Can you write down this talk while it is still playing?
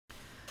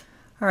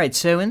Alright,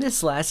 so in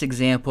this last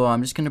example,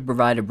 I'm just going to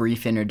provide a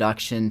brief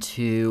introduction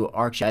to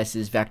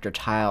ArcGIS's vector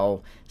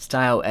tile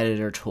style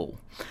editor tool.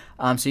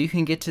 So you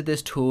can get to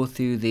this tool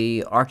through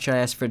the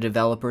ArcGIS for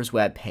Developers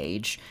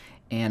webpage,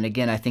 and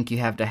again, I think you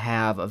have to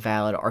have a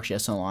valid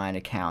ArcGIS Online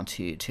account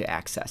to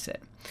access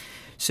it.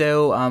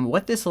 So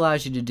what this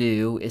allows you to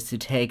do is to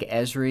take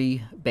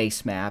Esri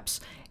basemaps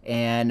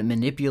and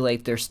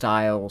manipulate their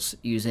styles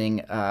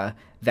using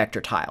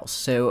vector tiles.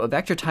 So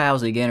vector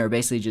tiles, again, are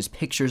basically just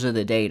pictures of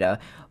the data,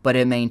 but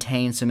it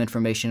maintains some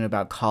information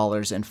about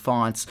colors and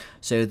fonts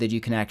so that you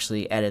can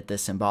actually edit the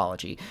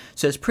symbology.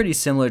 So it's pretty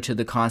similar to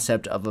the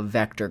concept of a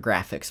vector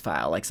graphics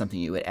file, like something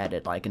you would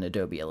edit like in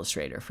Adobe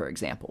Illustrator, for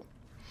example.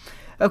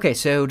 Okay,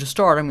 so to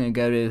start, I'm going to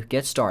go to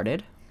Get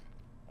Started.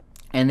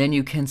 And then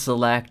you can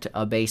select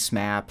a base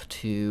map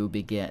to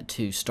begin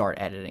to start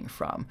editing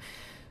from.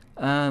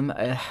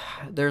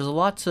 There's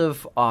lots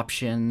of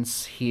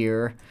options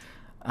here.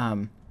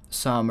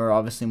 Some are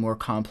obviously more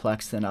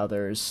complex than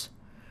others.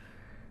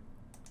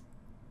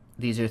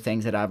 These are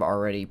things that I've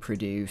already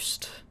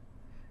produced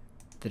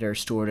that are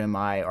stored in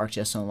my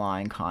ArcGIS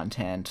Online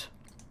content.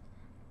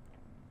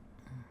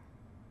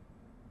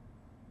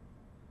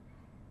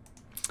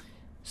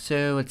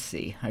 So let's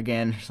see.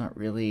 Again, it's not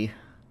really.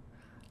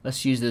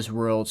 Let's use this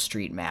world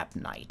street map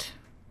night.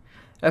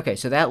 Okay,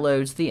 so that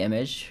loads the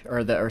image,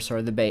 or the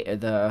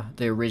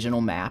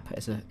original map,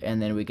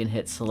 and then we can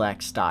hit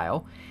select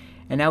style,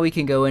 and now we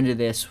can go into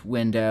this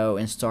window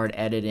and start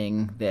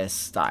editing this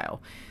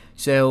style.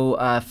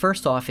 So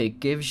first off, it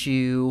gives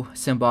you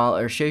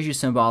shows you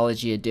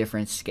symbology at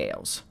different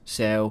scales.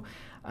 So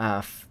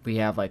we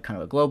have like kind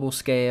of a global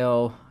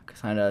scale,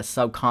 kind of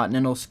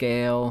subcontinental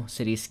scale,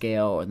 city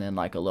scale, and then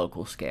like a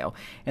local scale.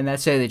 And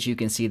that's so that you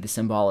can see the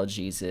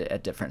symbologies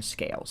at different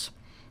scales.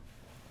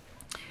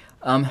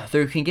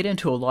 You can get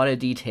into a lot of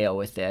detail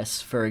with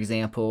this. For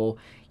example,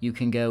 you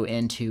can go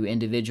into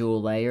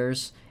individual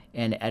layers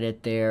and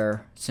edit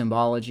their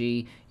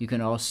symbology. You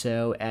can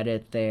also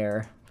edit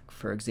their,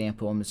 for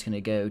example, I'm just going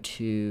to go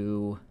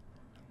to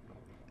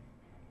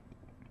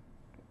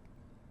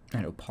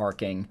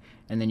parking,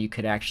 and then you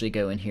could actually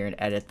go in here and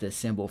edit the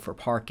symbol for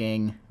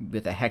parking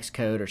with a hex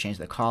code, or change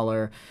the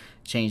color,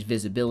 change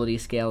visibility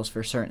scales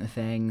for certain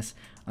things.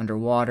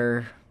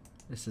 Underwater,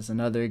 this is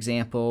another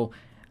example.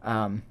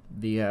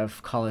 You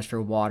have colors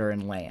for water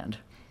and land.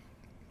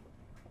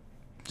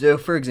 So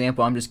for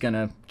example, I'm just going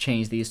to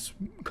change these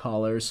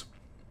colors.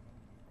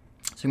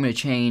 So I'm going to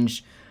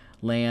change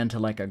land to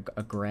like a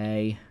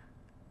gray.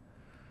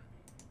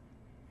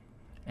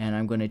 And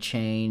I'm going to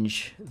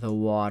change the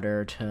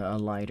water to a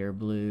lighter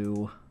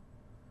blue.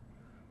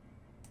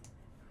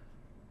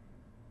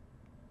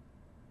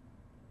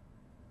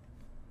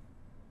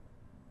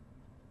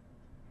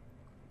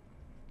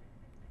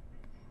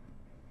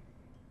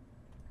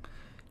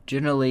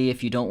 Generally,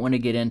 if you don't want to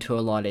get into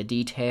a lot of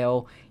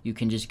detail, you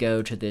can just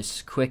go to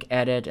this quick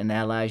edit, and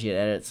that allows you to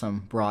edit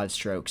some broad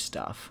stroke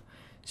stuff.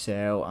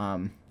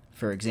 So,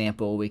 for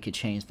example, we could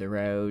change the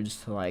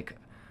roads to like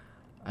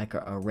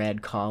a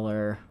red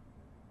color.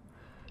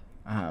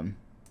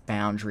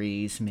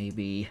 Boundaries,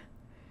 maybe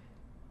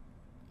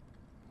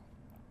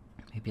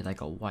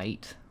like a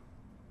white.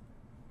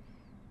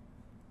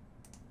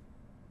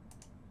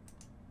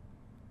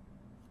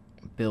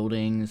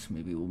 Buildings,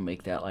 maybe we'll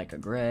make that like a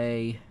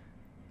gray.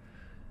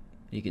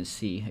 You can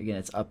see, again,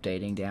 it's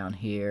updating down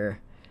here.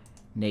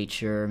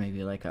 Nature,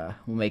 maybe like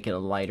we'll make it a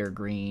lighter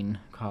green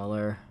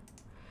color.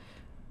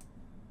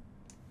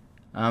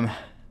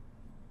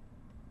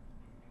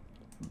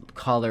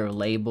 Color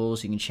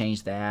labels, you can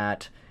change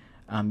that.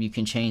 You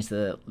can change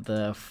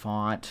the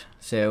font.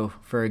 So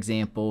for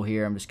example,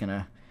 here I'm just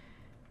gonna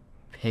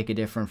pick a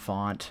different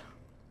font.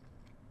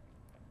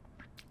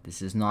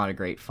 This is not a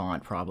great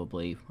font,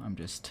 probably. I'm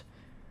just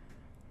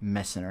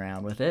messing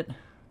around with it.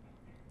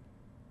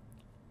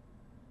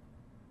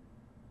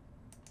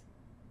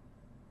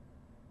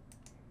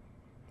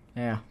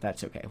 Yeah,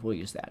 that's okay. We'll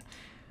use that.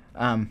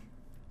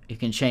 You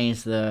can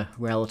change the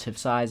relative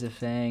size of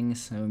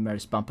things. So I'm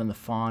just bumping the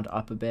font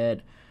up a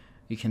bit.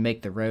 You can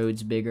make the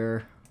roads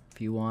bigger if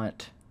you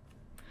want.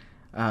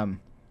 Yeah,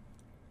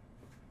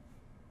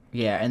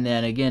 and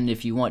then again,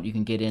 if you want, you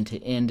can get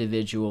into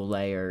individual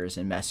layers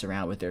and mess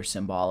around with their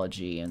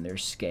symbology and their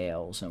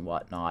scales and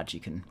whatnot.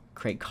 You can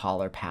create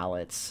color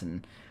palettes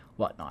and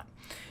whatnot.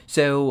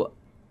 So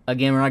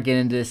again, we're not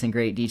getting into this in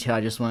great detail.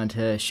 I just wanted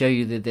to show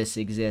you that this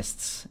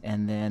exists.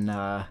 And then,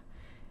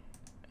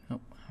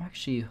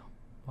 actually,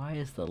 why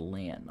is the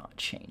land not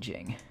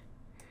changing?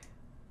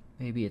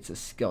 Maybe it's a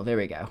skill. There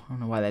we go. I don't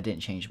know why that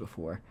didn't change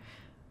before.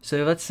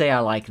 So let's say I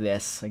like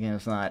this. Again,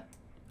 it's not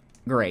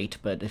great,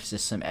 but it's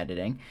just some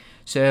editing.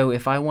 So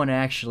if I want to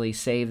actually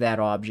save that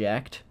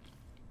object,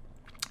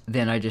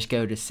 then I just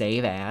go to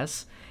Save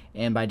As.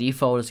 And by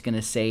default, it's going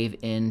to save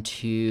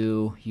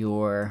into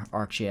your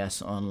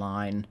ArcGIS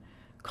Online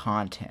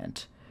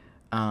content.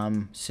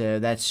 So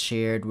that's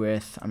shared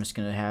with, I'm just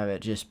going to have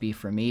it just be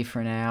for me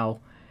for now,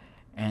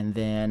 and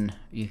then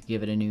you can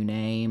give it a new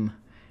name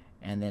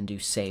and then do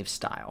save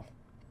style.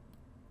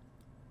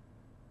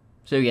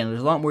 So again,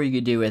 there's a lot more you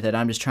could do with it.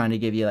 I'm just trying to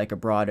give you like a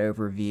broad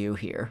overview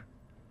here.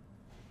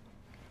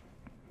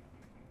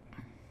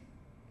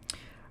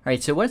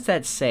 Alright, so once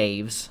that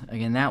saves,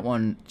 again, that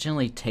one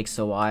generally takes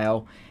a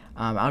while.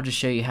 I'll just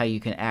show you how you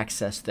can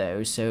access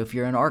those. So if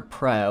you're in Arc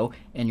Pro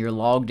and you're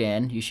logged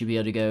in, you should be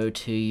able to go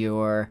to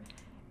your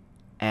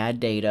Add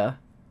Data,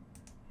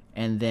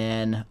 and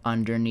then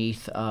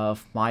underneath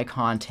of My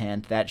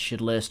Content, that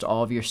should list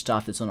all of your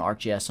stuff that's on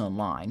ArcGIS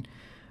Online.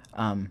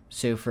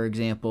 So for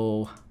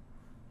example,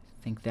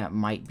 I think that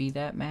might be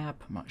that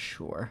map. I'm not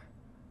sure.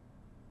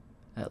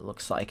 That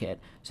looks like it.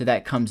 So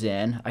that comes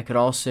in. I could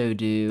also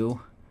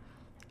do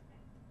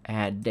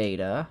Add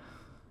Data.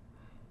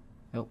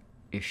 Oh,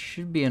 there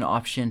should be an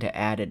option to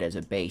add it as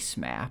a base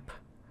map.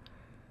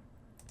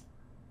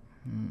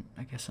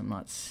 I guess I'm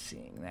not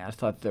seeing that. I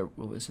thought there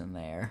was in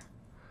there.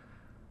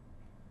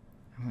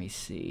 Let me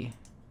see.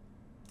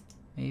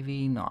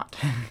 Maybe not.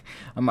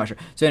 I'm not sure.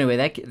 So anyway,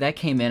 that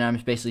came in. I'm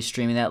basically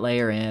streaming that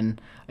layer in.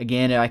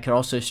 Again, I could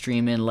also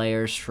stream in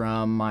layers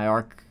from my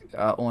Arc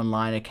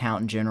Online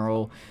account in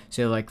general.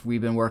 So like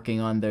we've been working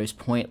on those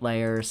point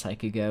layers. I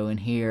could go in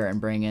here and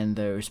bring in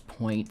those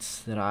points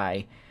that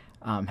I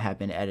have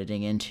been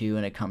editing into,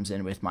 and it comes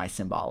in with my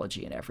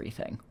symbology and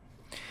everything.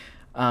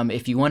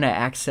 If you want to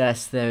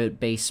access the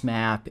base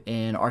map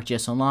in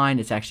ArcGIS Online,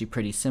 it's actually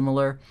pretty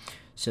similar.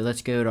 So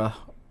let's go to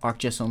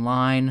ArcGIS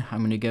Online. I'm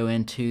going to go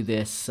into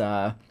this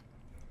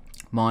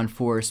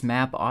Forest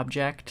map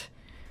object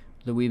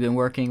that we've been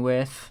working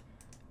with.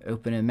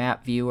 Open a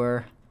map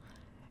viewer,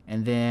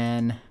 and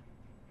then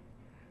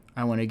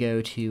I want to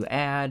go to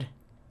add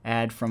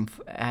from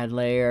add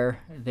layer.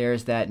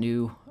 There's that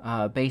new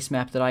base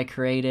map that I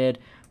created.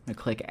 I'm going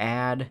to click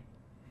add.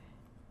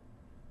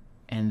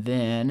 And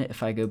then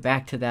if I go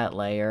back to that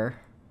layer,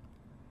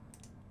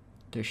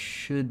 there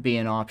should be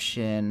an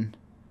option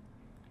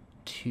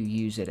to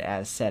use it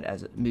as set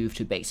as move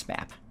to base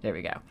map. There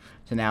we go.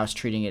 So now it's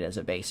treating it as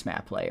a base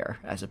map layer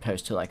as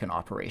opposed to like an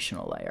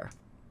operational layer.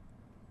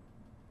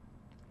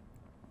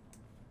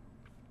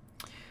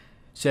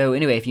 So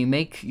anyway, if you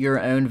make your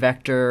own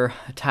vector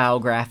tile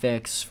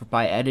graphics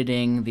by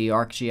editing the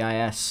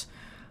ArcGIS,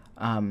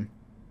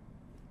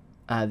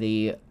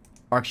 the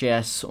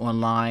ArcGIS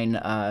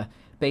Online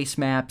base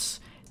maps,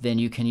 then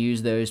you can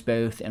use those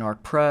both in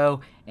Arc Pro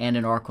and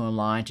in Arc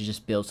Online to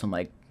just build some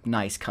like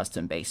nice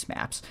custom base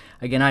maps.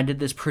 Again, I did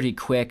this pretty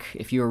quick.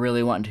 If you were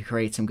really wanting to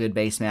create some good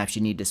base maps,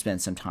 you need to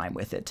spend some time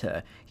with it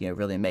to,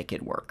 really make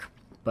it work.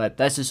 But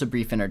that's just a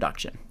brief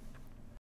introduction.